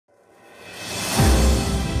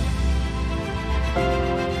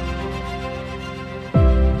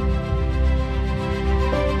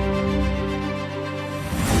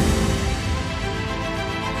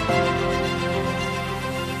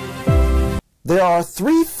There are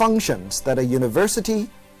three functions that a university,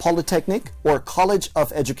 polytechnic, or college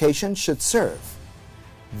of education should serve.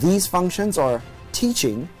 These functions are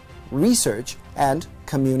teaching, research, and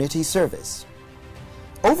community service.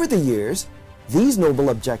 Over the years, these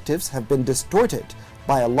noble objectives have been distorted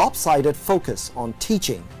by a lopsided focus on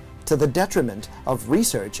teaching to the detriment of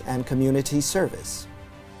research and community service.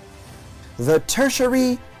 The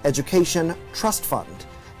Tertiary Education Trust Fund,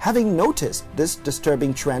 having noticed this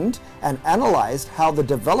disturbing trend and analyzed how the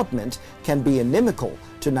development can be inimical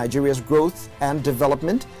to Nigeria's growth and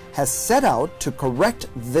development, has set out to correct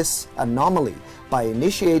this anomaly by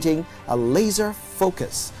initiating a laser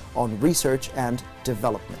focus on research and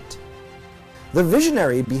development. The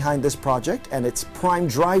visionary behind this project and its prime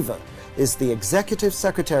driver is the Executive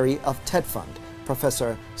Secretary of TETFund,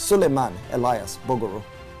 Professor Suleiman Elias Bogoro.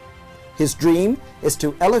 His dream is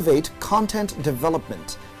to elevate content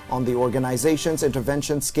development on the organization's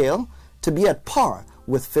intervention scale to be at par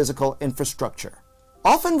with physical infrastructure.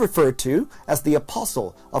 Often referred to as the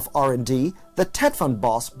apostle of R&D, the TETFund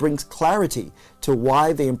boss brings clarity to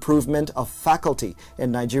why the improvement of faculty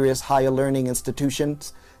in Nigeria's higher learning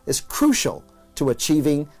institutions is crucial to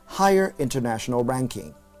achieving higher international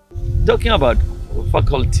ranking. Talking about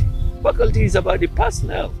faculty is about the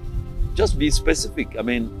personnel. Just be specific. I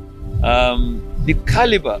mean, the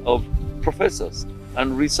caliber of professors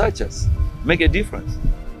and researchers make a difference,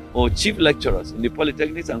 or chief lecturers in the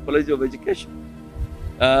polytechnics and colleges of education.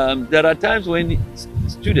 There are times when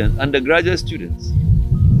students, undergraduate students,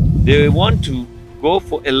 they want to go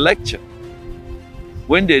for a lecture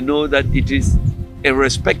when they know that it is a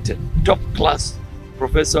respected, top-class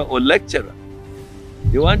professor or lecturer.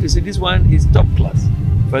 They want to say this one is top class,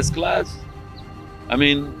 first class, I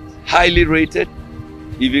mean, highly rated.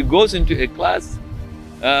 If it goes into a class,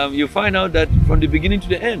 you find out that from the beginning to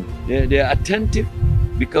the end, they are attentive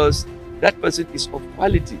because that person is of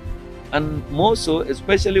quality. And more so,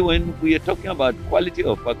 especially when we are talking about quality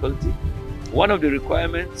of faculty, one of the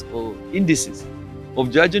requirements or indices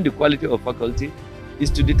of judging the quality of faculty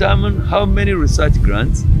is to determine how many research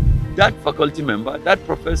grants that faculty member, that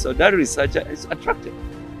professor, that researcher is attracted,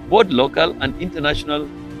 both local and international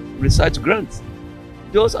research grants.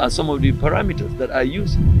 Those are some of the parameters that are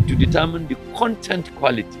used to determine the content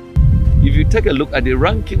quality. If you take a look at the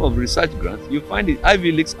ranking of research grants, you find the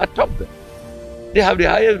Ivy Leagues are top there. They have the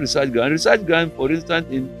highest research grant. Research grant, for instance,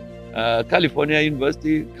 in California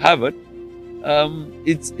University, Harvard,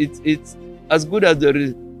 it's as good as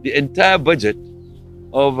the entire budget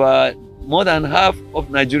of more than half of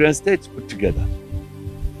Nigerian states put together.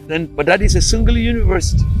 But that is a single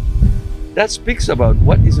university. That speaks about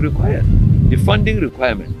what is required, the funding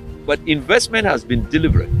requirement. But investment has been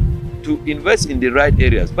deliberate to invest in the right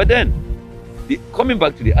areas. But then, coming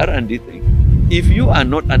back to the R&D thing, if you are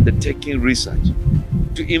not undertaking research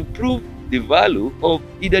to improve the value of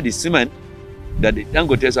either the cement that the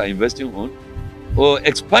Dangotes are investing on, or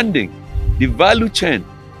expanding the value chain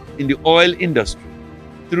in the oil industry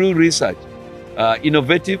through research,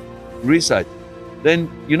 innovative research, then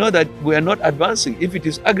you know that we are not advancing. If it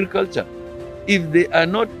is agriculture, if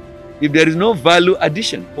there is no value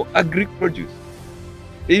addition for agri-produce,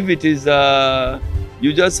 if it is,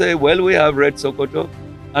 you just say, well, we have red Sokoto,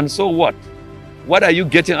 and so what? What are you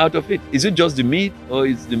getting out of it? Is it just the meat, or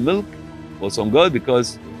is the milk, or some goat?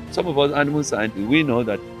 Because some of us animal scientists, we know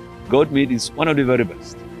that goat meat is one of the very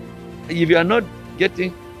best. If you are not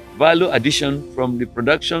getting value addition from the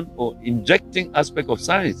production or injecting aspect of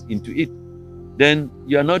science into it, then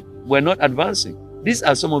we're not advancing. These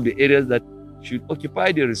are some of the areas that should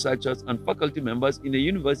occupy the researchers and faculty members in a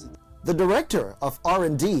university. The Director of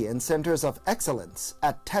R&D and Centers of Excellence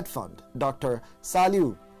at TETFund, Dr.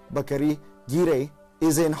 Saliu Bakari Gire,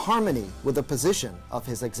 is in harmony with the position of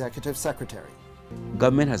his Executive Secretary.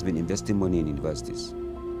 Government has been investing money in universities.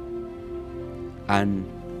 And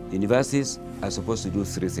universities are supposed to do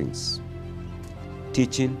three things: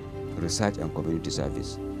 teaching, research, and community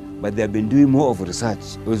service. But they have been doing more of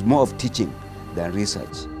research. It was more of teaching than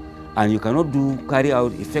research. And you cannot carry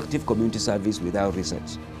out effective community service without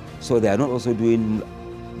research. So they are not also doing,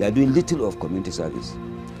 they are doing little of community service.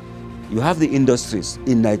 You have the industries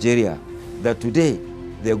in Nigeria that today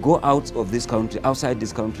they go out of this country, outside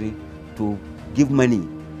this country, to give money,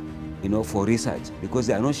 for research, because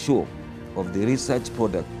they are not sure of the research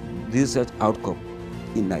product, the research outcome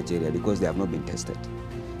in Nigeria, because they have not been tested.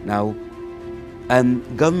 Now, and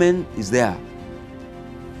government is there,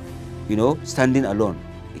 standing alone.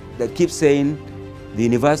 They keep saying the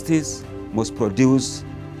universities must produce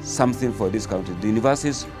something for this country. The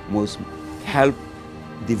universities must help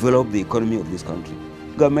develop the economy of this country.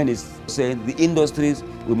 Government is saying the industries,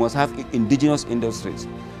 we must have indigenous industries.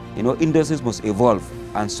 You know, industries must evolve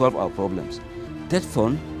and solve our problems.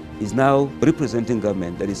 TETFund is now representing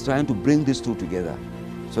government that is trying to bring these two together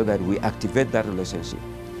so that we activate that relationship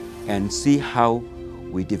and see how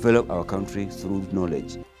we develop our country through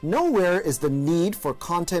knowledge. Nowhere is the need for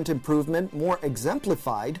content improvement more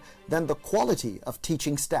exemplified than the quality of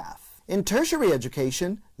teaching staff. In tertiary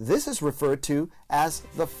education, this is referred to as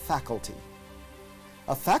the faculty.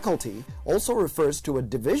 A faculty also refers to a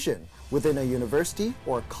division within a university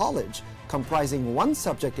or college comprising one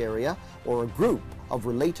subject area or a group of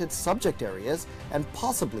related subject areas and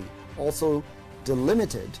possibly also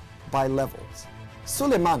delimited by levels.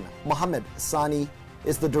 Suleiman Mohammed Sani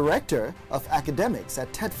is the Director of Academics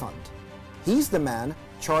at TETFund. He's the man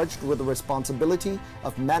charged with the responsibility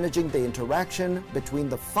of managing the interaction between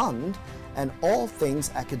the fund and all things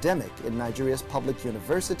academic in Nigeria's public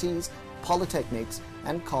universities, polytechnics,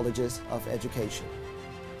 and colleges of education.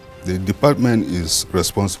 The department is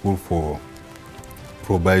responsible for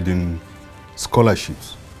providing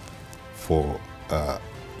scholarships for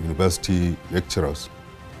university lecturers.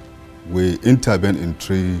 We intervene in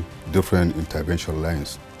 3 different intervention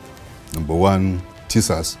lines. Number 1,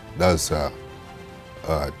 TESAS, that's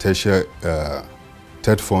tertiary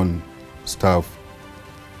TETFund staff,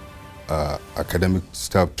 academic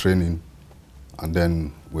staff training, and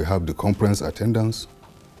then we have the conference attendance,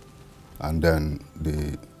 and then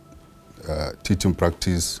the teaching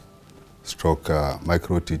practice stroke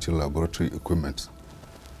micro teaching laboratory equipment.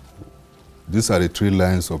 These are the 3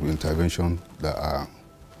 lines of intervention that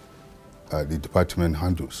the department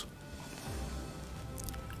handles.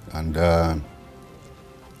 And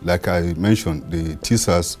like I mentioned, the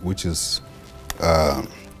TESAS, which is a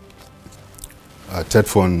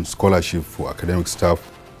TETFund scholarship for academic staff,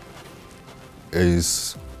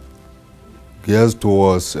 is geared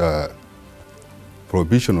towards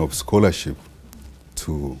provision of scholarship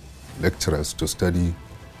to lecturers to study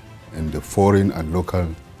in the foreign and local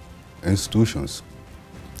institutions,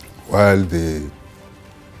 while the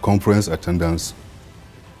conference attendance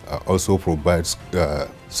also provides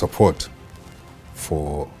support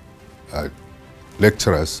for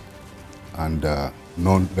lecturers and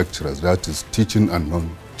non-lecturers, that is teaching and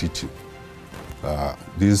non-teaching.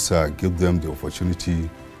 These give them the opportunity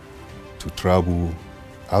to travel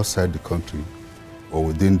outside the country or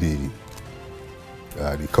within the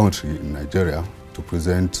country in Nigeria to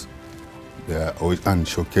present and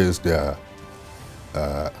showcase their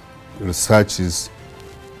researches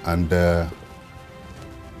and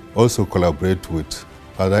also collaborate with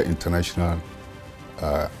other international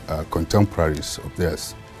contemporaries of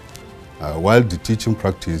theirs. While the teaching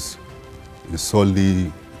practice is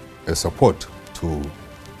solely a support to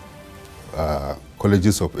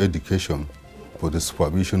colleges of education for the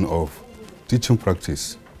supervision of teaching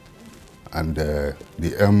practice, and the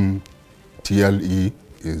MTLE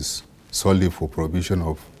is solely for provision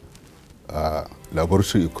of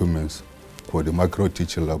laboratory equipment for the micro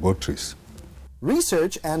teaching laboratories.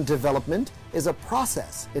 Research and development is a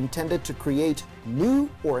process intended to create new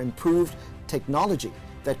or improved technology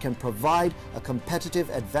that can provide a competitive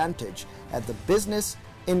advantage at the business,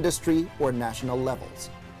 industry, or national levels.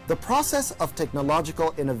 The process of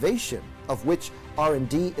technological innovation, of which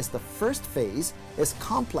R&D is the first phase, is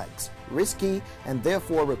complex, risky, and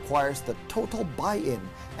therefore requires the total buy-in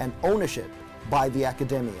and ownership by the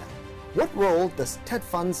academia. What role does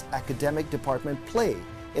TETFund's academic department play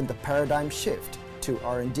in the paradigm shift to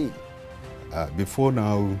R&D? Before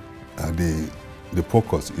now, the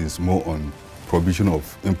focus is more on provision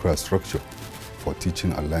of infrastructure for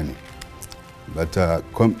teaching and learning. But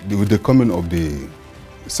with the coming of the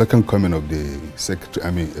second coming of the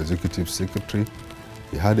executive secretary,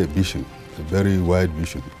 he had a vision, a very wide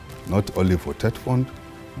vision, not only for TETFund,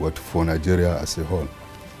 but for Nigeria as a whole.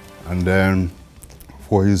 And then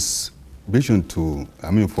for his vision to,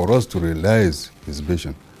 for us to realize his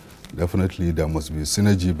vision, definitely there must be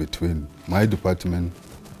synergy between my department,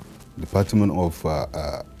 Department of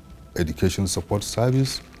Education Support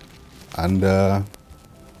Service, and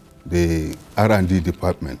the R&D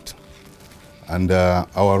department. And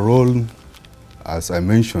our role, as I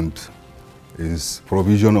mentioned, is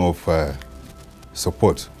provision of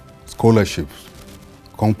support, scholarships,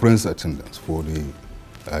 conference attendance for the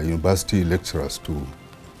university lecturers to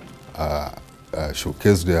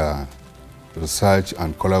showcase their research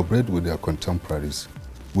and collaborate with their contemporaries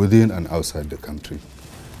within and outside the country.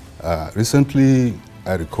 Recently,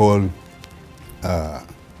 I recall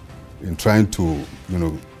in trying to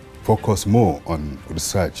focus more on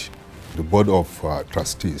research, the Board of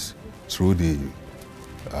Trustees, through the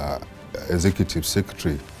Executive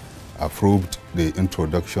Secretary approved the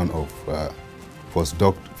introduction of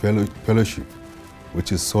postdoc fellowship,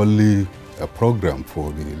 which is solely a program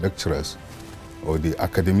for the lecturers or the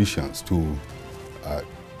academicians to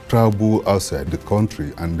travel outside the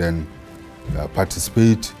country and then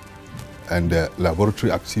participate in the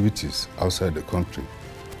laboratory activities outside the country.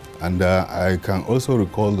 And I can also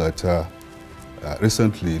recall that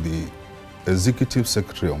recently the Executive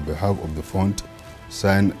Secretary on behalf of the fund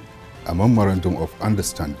signed a memorandum of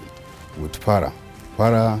understanding with FARA.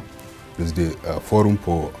 FARA is the Forum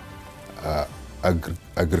for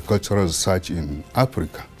Agricultural Research in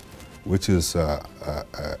Africa, which is an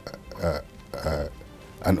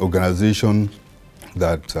organization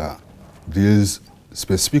that deals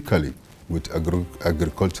specifically with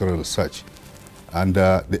agricultural research. And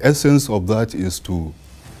the essence of that is to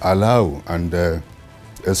allow and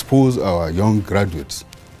expose our young graduates,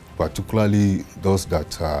 particularly those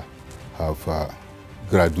that have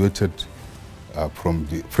graduated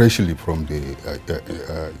freshly from the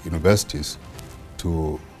universities,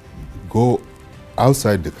 to go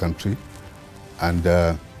outside the country and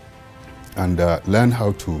learn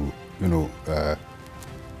how to,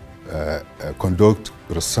 conduct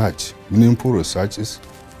research, meaningful researches,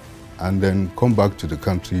 and then come back to the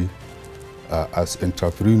country as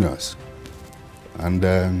entrepreneurs. And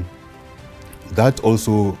that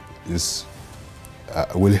also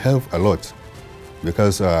will help a lot,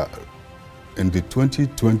 because in the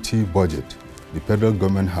 2020 budget, the federal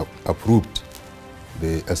government have approved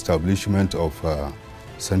the establishment of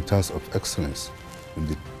centers of excellence in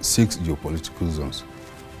the 6 geopolitical zones.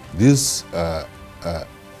 This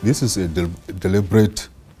is a deliberate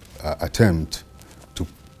attempt to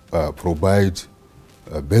provide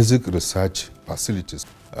basic research facilities.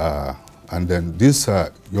 And then these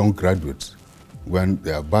young graduates, when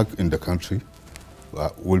they are back in the country,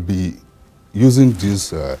 will be using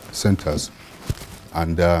these centers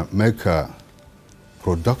and make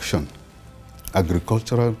production,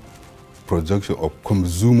 agricultural production of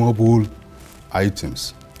consumable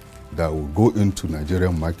items that will go into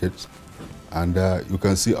Nigerian markets. And you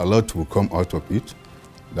can see a lot will come out of it.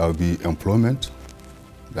 There will be employment,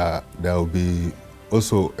 there will be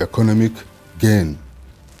also economic gain.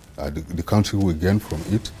 The country will gain from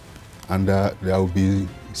it, and there will be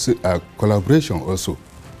collaboration also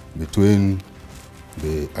between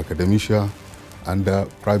the academia and the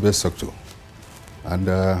private sector. And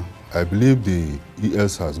I believe the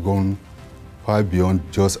ES has gone far beyond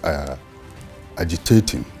just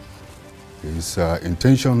agitating. His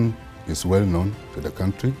intention is well known to the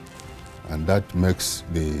country, and that makes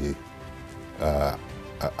the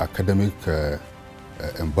academic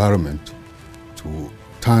environment to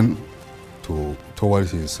turn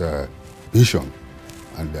towards his vision,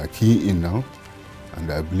 and they are key in now. And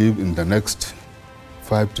I believe in the next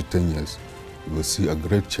 5 to 10 years, you will see a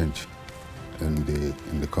great change in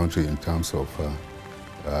the country in terms of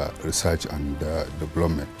research and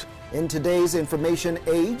development. In today's information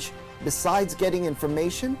age, besides getting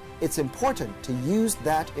information, it's important to use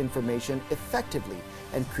that information effectively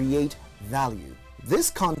and create value. This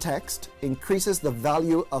context increases the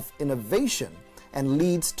value of innovation and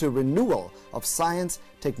leads to renewal of science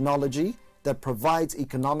technology that provides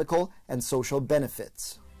economical and social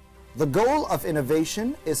benefits. The goal of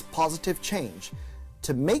innovation is positive change,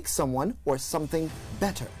 to make someone or something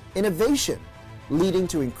better. Innovation, leading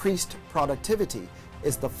to increased productivity,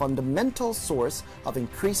 is the fundamental source of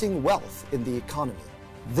increasing wealth in the economy.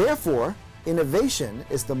 Therefore, innovation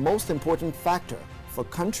is the most important factor for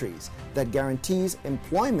countries that guarantees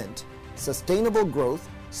employment, sustainable growth,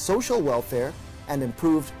 social welfare, and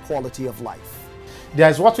improved quality of life. There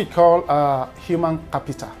is what we call human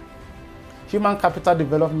capital. Human capital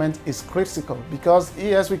development is critical because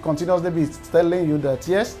yes, we continuously be telling you that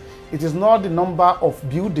yes, it is not the number of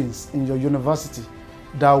buildings in your university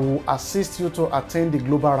that will assist you to attain the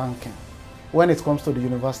global ranking when it comes to the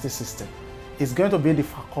university system. It's going to be the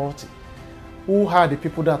faculty. Who are the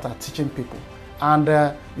people that are teaching people? And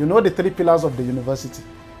you know the 3 pillars of the university,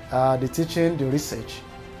 the teaching, the research,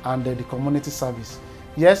 and the community service.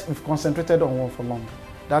 Yes, we've concentrated on one for long.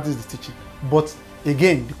 That is the teaching. But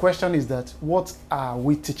again, the question is that what are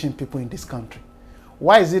we teaching people in this country?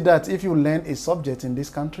 Why is it that if you learn a subject in this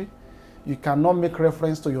country, you cannot make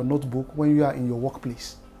reference to your notebook when you are in your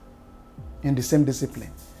workplace in the same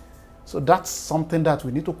discipline? So that's something that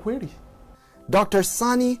we need to query. Dr.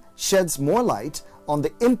 Sani sheds more light on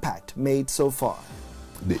the impact made so far.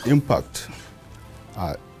 The impact,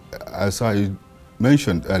 as I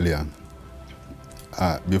mentioned earlier,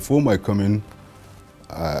 before my coming,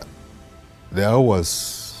 there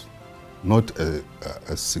was not a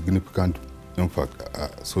significant impact,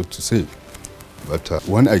 so to say. But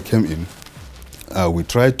when I came in, we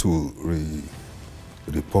tried to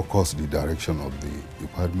refocus the direction of the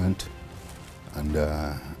department, and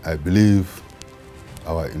I believe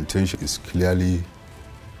our intention is clearly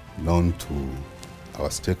known to our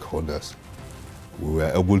stakeholders. We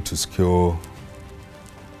were able to secure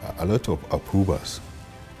a lot of approvals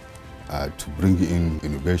to bring in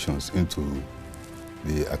innovations into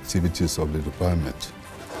the activities of the department.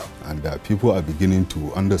 And people are beginning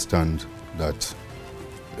to understand that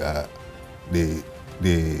the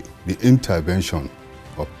intervention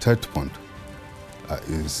of TETFund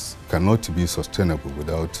cannot be sustainable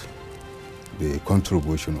without the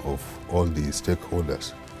contribution of all the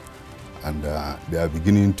stakeholders. And they are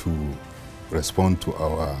beginning to respond to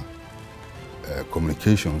our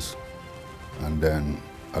communications, and then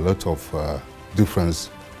a lot of difference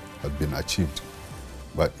have been achieved.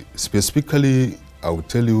 But specifically, I would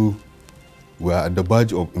tell you, we are at the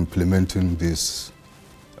verge of implementing these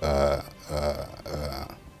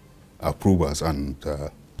approvals and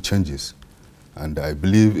changes. And I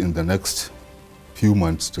believe in the next few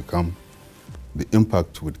months to come, the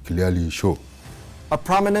impact would clearly show. A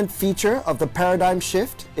prominent feature of the paradigm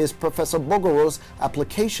shift is Professor Bogoro's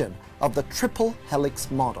application of the triple helix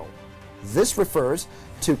model. This refers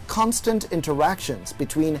to constant interactions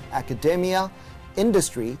between academia,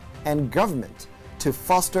 industry, and government to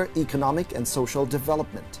foster economic and social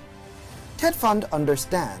development. TETFund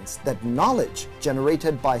understands that knowledge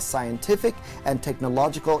generated by scientific and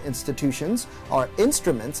technological institutions are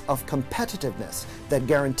instruments of competitiveness that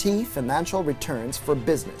guarantee financial returns for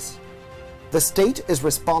business. The state is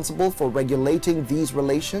responsible for regulating these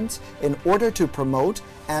relations in order to promote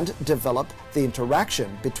and develop the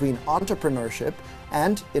interaction between entrepreneurship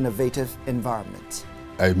and innovative environments.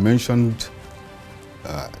 I mentioned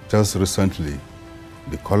just recently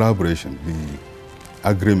the collaboration, the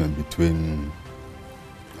agreement between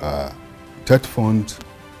TETFund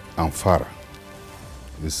and FARA.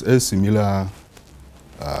 It's a similar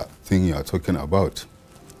thing you are talking about.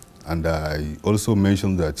 And I also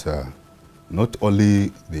mentioned that not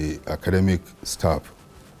only the academic staff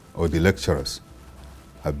or the lecturers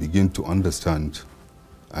have begun to understand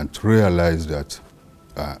and to realize that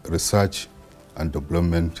research and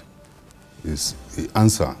development is the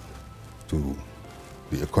answer to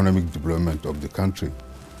the economic development of the country.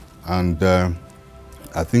 And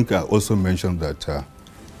I think I also mentioned that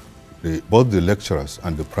both the lecturers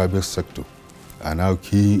and the private sector are now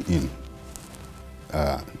keying in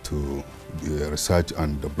to the research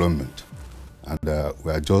and development. And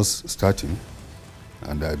we are just starting,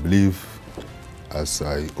 and I believe, as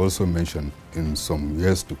I also mentioned, in some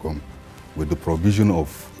years to come, with the provision of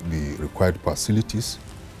the required facilities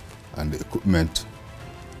and the equipment,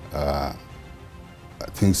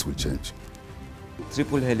 things will change.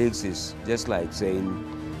 Triple helix is just like saying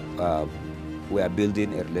we are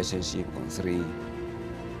building a relationship on three.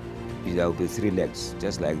 There will be three legs,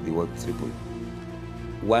 just like the word triple.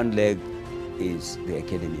 One leg is the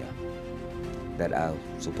academia that are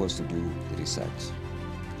supposed to do the research.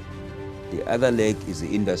 The other leg is the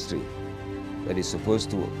industry that is supposed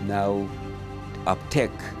to now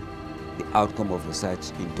uptake the outcome of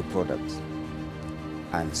research into products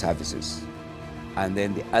and services. And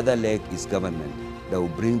then the other leg is government that will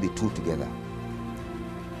bring the two together.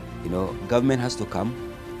 You know, government has to come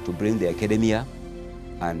to bring the academia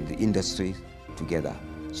and the industry together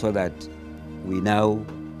so that we now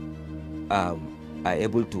are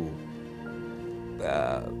able to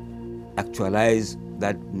actualize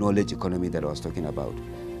that knowledge economy that I was talking about.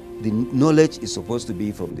 The knowledge is supposed to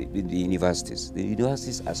be from the universities. The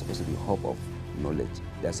universities are supposed to be hub of knowledge.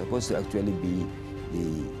 They are supposed to actually be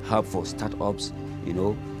the hub for startups, you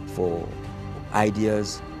know, for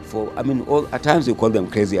ideas, at times we call them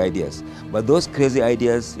crazy ideas. But those crazy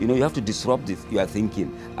ideas, you know, you have to disrupt your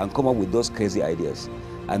thinking and come up with those crazy ideas.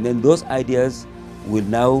 And then those ideas will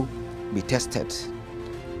now be tested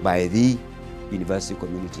by the university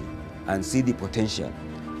community and see the potential.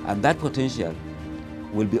 And that potential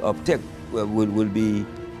will be will be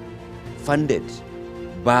funded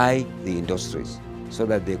by the industries so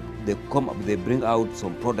that they bring out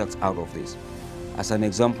some products out of this. As an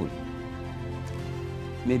example,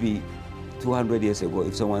 maybe 200 years ago,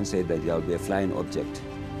 if someone said that there will be a flying object,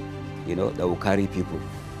 you know, that will carry people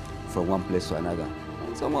from one place to another,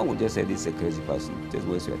 and someone would just say, this is a crazy person, just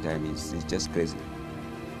waste your time, it's just crazy.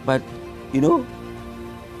 But, you know,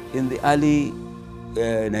 in the early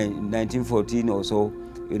 1914 or so,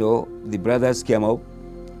 you know, the brothers came up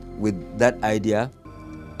with that idea,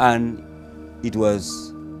 and it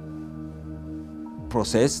was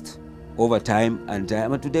processed over time and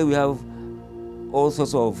time. And today we have all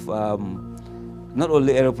sorts of, not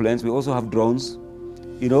only airplanes, we also have drones.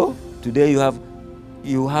 You know, today you have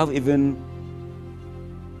even,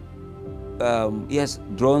 yes,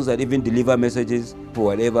 drones that even deliver messages for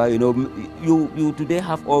whatever, you know, you today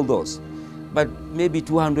have all those. But maybe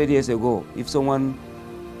 200 years ago, if someone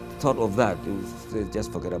thought of that, they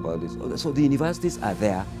just forget about this. So the universities are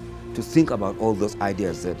there to think about all those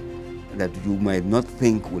ideas that you might not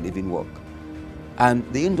think will even work. And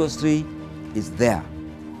the industry is there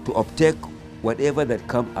to uptake whatever that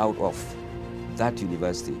comes out of that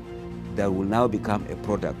university that will now become a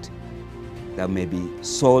product that may be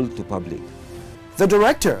sold to public. The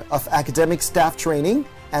Director of Academic Staff Training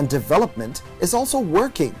and Development is also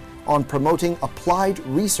working on promoting applied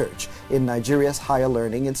research in Nigeria's higher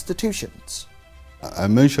learning institutions. I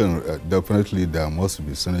mentioned definitely there must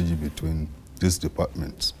be synergy between these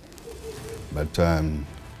departments. But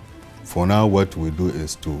for now, what we do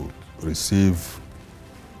is to receive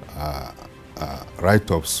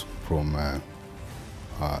write-ups from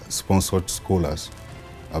sponsored scholars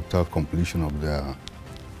after completion of their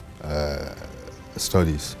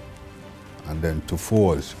studies, and then to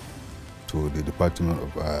forward to the Department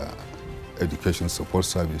of Education Support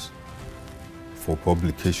Service for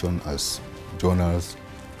publication as journals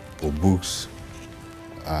or books.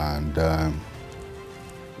 And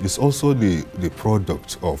it's also the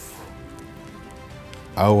product of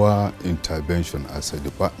our intervention as a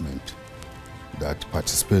department that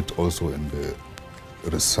participate also in the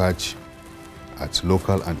research at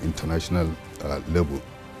local and international level.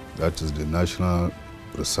 That is the National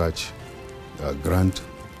Research Grant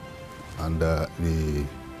and the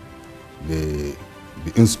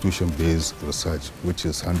institution-based research, which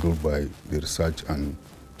is handled by the Research and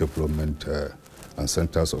Development and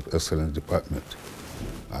Centers of Excellence Department.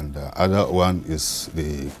 And the other one is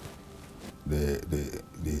the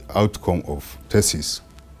outcome of thesis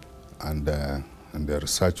and the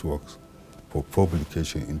research works for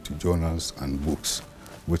publication into journals and books,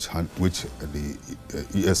 which the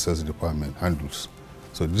ESS department handles.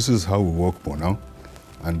 So this is how we work for now.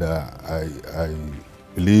 And I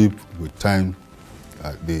believe with time,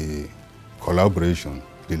 the collaboration,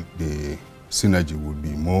 the synergy will be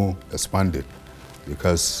more expanded,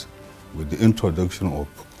 because with the introduction of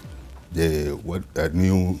the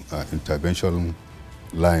new intervention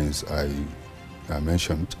lines I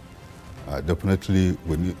mentioned, definitely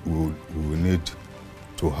we will need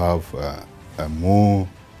to have a more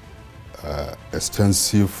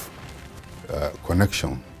extensive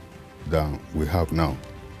connection than we have now.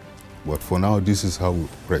 But for now, this is how we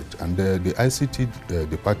operate. And the ICT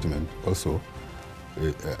department also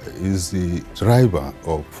is the driver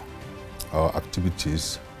of our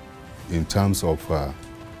activities in terms of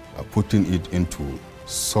putting it into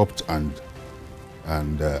soft and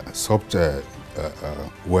soft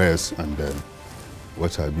wares and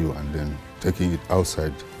what have you, and then taking it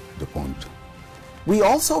outside the pond. We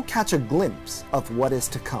also catch a glimpse of what is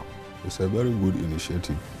to come. It's a very good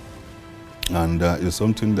initiative, and it's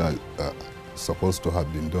something that is supposed to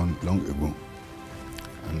have been done long ago.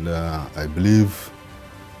 And I believe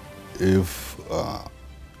if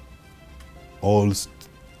all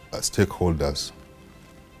stakeholders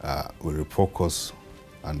will refocus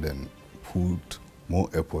and then put more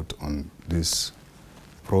effort on this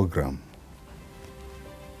program,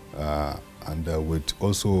 and with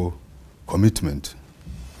also commitment,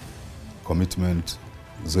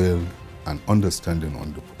 zeal, and understanding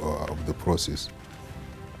on of the process,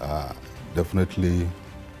 definitely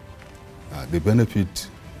the benefit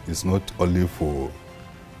is not only for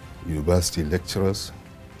university lecturers.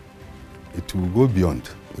 It will go beyond,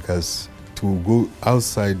 because it will go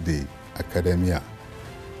outside the academia.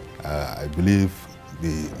 I believe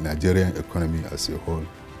the Nigerian economy as a whole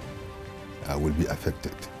will be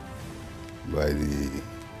affected by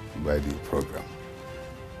the program,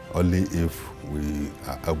 only if we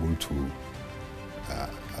are able to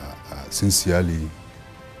sincerely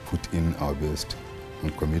put in our best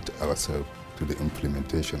and commit ourselves to the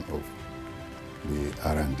implementation of the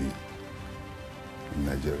R&D in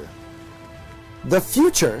Nigeria. The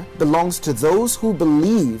future belongs to those who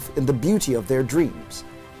believe in the beauty of their dreams.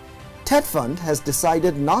 TETFund has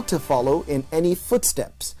decided not to follow in any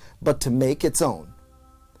footsteps, but to make its own.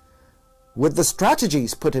 With the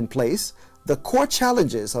strategies put in place, the core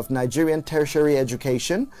challenges of Nigerian tertiary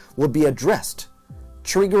education will be addressed,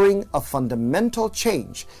 triggering a fundamental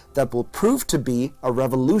change that will prove to be a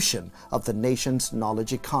revolution of the nation's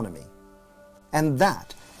knowledge economy. And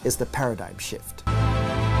that is the paradigm shift.